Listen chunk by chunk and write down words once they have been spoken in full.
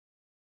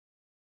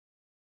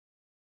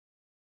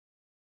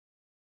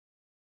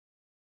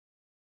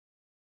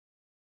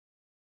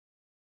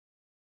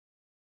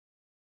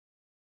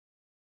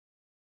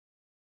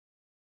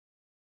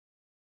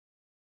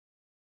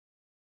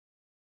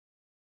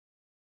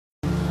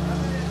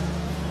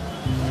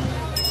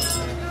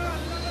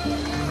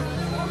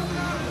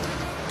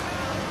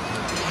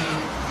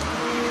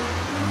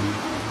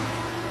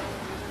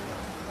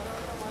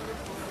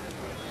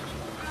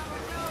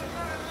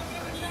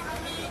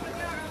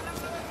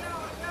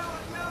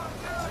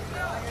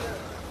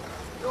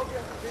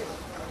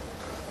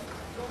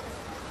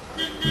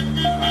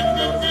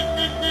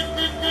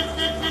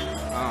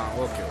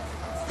Okay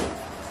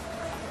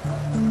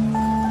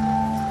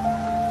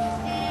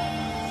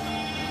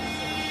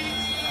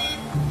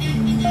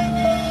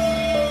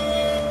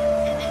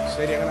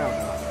ശരി, അങ്ങനെ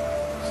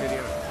ശരി,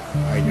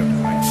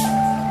 ആയിക്കോട്ടെ.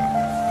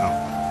 ആ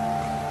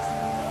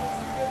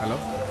ഹലോ,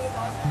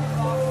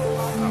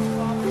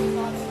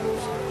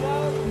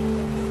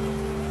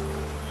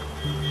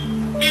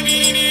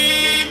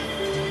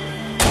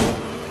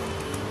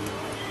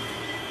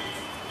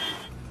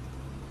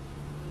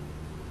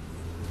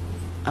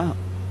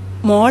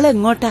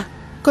 മോളെങ്ങോട്ടാ?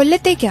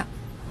 കൊല്ലത്തേക്കാ.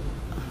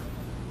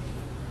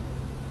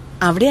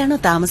 അവിടെയാണോ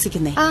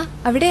താമസിക്കുന്നേ? ആ,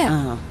 അവിടെയാ.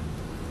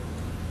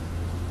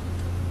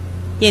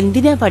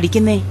 എന്തിനാ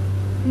പഠിക്കുന്നേ?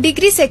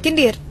 Degree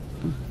second year.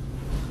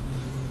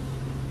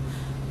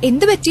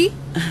 എന്തു പറ്റി?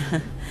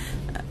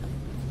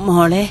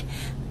 മോളെ,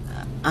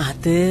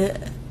 അത്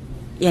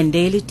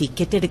എന്റെ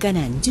ടിക്കറ്റ് എടുക്കാൻ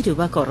 5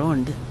 രൂപ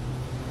കുറവുണ്ട്.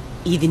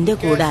 ഇതിന്റെ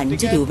കൂടെ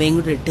 5 രൂപയും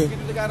കൂടെ ഇട്ട്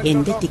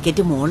എന്റെ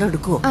ടിക്കറ്റ്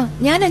മോളെടുക്കുവോ?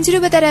 ഞാൻ 5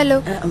 രൂപ തരാലോ.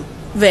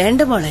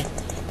 വേണ്ട മോളെ,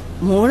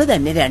 മോള്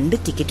തന്നെ 2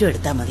 ടിക്കറ്റും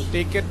എടുത്താ മതി.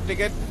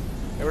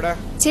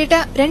 ചേട്ടാ,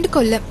 2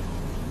 കൊല്ലം.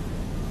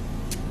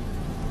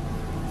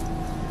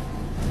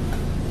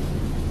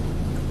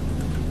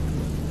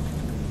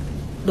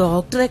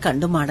 ഡോക്ടറെ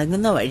കണ്ടു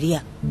മടങ്ങുന്ന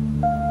വഴിയാ.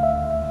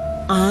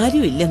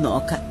 ആരുമില്ല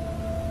നോക്കാൻ.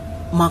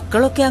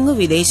 മക്കളൊക്കെ അങ്ങ്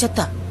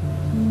വിദേശത്താ.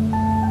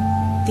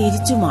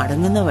 തിരിച്ചു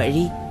മടങ്ങുന്ന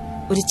വഴി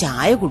ഒരു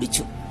ചായ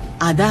കുടിച്ചു.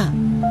 അതാ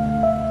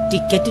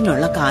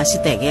ടിക്കറ്റിനുള്ള കാശ്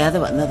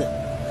തികയാതെ വന്നത്.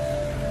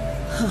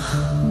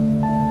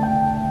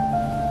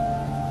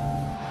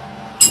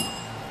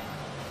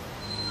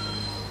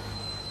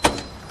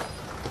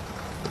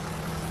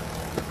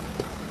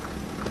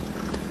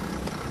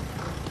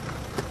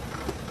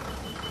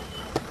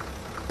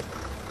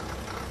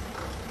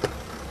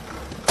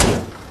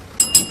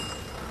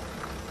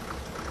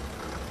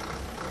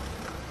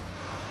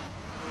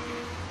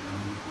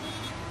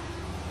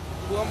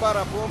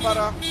 പൂവമ്പാറ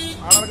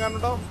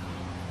ആളിറങ്ങാനുണ്ടോ?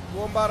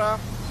 പൂവമ്പാറ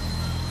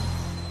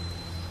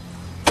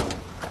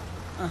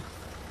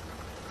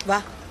വാ,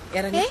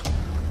 ഇറങ്ങി.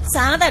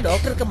 സാധാ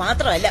ഡോക്ടർക്ക്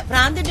മാത്രമല്ല,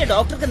 ഭ്രാന്തിന്റെ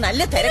ഡോക്ടർക്ക്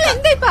നല്ല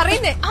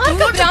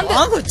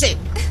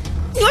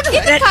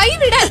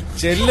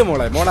ചെല്ലു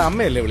മോളെ. മോളെ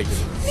അമ്മയല്ലേ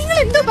വിളിക്കുന്നത്? നിങ്ങൾ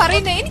എന്തോ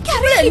പറയുന്നേ?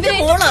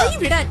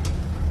 എനിക്കറിയില്ല.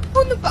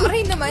 ഒന്ന്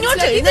പറയുന്ന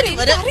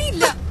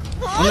മനസ്സിലാവില്ല.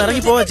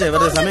 ഇറങ്ങി പോവച്ചേ,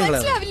 വെറുതെ സമയം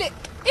കളയാ.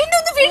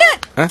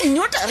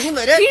 ഇങ്ങോട്ട് ഇറങ്ങി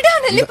വരാൻ.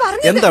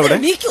 എന്താ അവിടെ?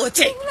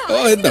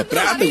 എന്താ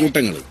പ്രാന്ത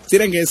കൂട്ടങ്ങള്?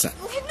 സ്ഥിരം കേസാ.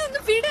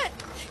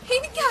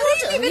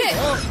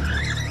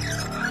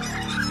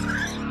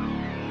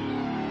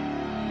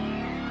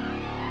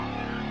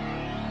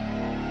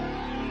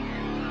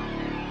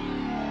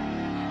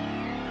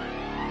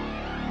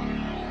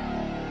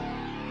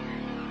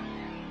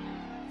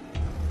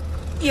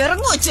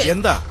 ഇറങ്ങുവച്ചേ.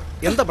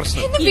 എന്താ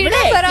പ്രശ്നം? ഇവിടെ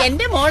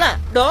എന്റെ മോളാ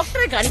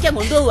ഡോക്ടറെ കാണിക്കാൻ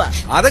കൊണ്ടുപോവാ.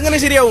 അതെങ്ങനെ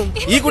ശരിയാവും?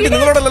 ഈ കുട്ടി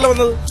നിങ്ങളോടല്ലോ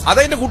വന്നത്?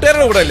 അതെന്റെ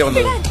കൂട്ടുകാരുടെ കൂടെ അല്ലേ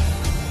വന്നത്?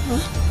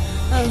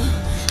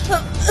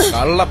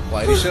 കള്ള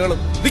പരീക്ഷകളും.